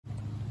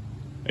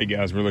Hey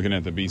guys, we're looking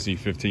at the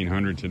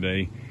BC1500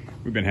 today.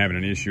 We've been having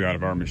an issue out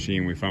of our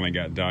machine. We finally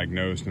got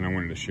diagnosed and I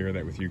wanted to share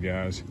that with you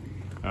guys.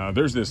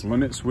 There's this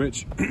limit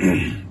switch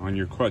on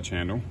your clutch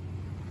handle,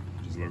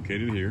 which is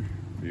located here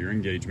for your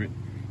engagement.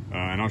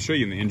 And I'll show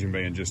you in the engine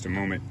bay in just a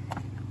moment.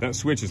 That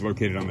switch is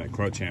located on that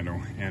clutch handle.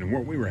 And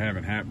what we were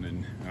having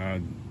happening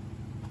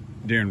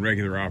during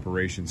regular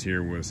operations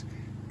here was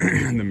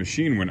the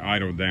machine would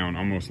idle down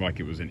almost like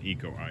it was an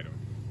eco idle.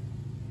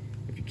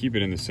 If you keep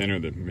it in the center,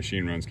 the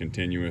machine runs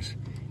continuous.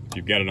 If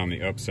you've got it on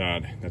the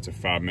upside, that's a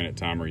 5-minute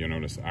timer. You'll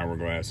notice the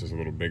hourglass is a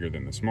little bigger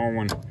than the small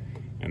one,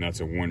 and that's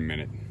a 1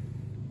 minute.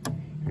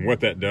 And what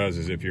that does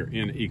is if you're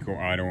in eco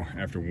idle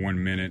after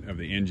 1 minute of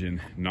the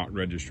engine not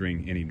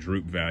registering any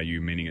droop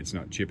value, meaning it's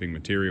not chipping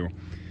material,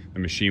 the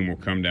machine will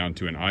come down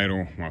to an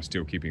idle while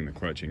still keeping the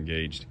clutch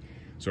engaged.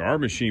 So our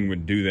machine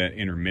would do that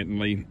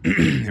intermittently,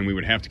 and we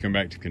would have to come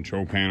back to the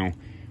control panel,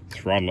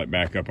 throttle it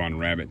back up on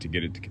Rabbit to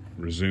get it to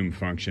resume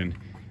function.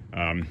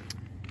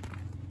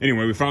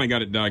 Anyway, we finally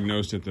got it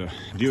diagnosed at the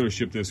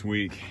dealership this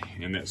week,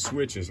 and that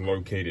switch is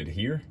located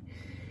here.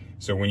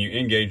 So when you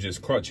engage this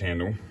clutch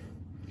handle,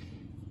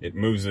 it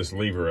moves this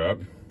lever up.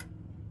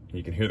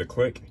 You can hear the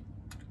click,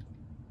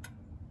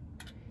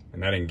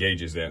 and that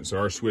engages that. So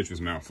our switch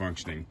was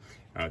malfunctioning.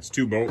 It's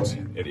 2 bolts.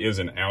 It is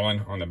an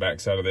Allen on the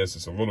back side of this.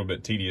 It's a little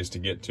bit tedious to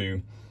get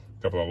to.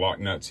 A couple of lock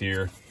nuts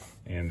here,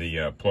 and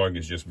the plug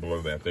is just below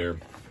that there.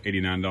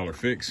 $89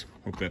 fix.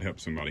 Hope that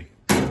helps somebody.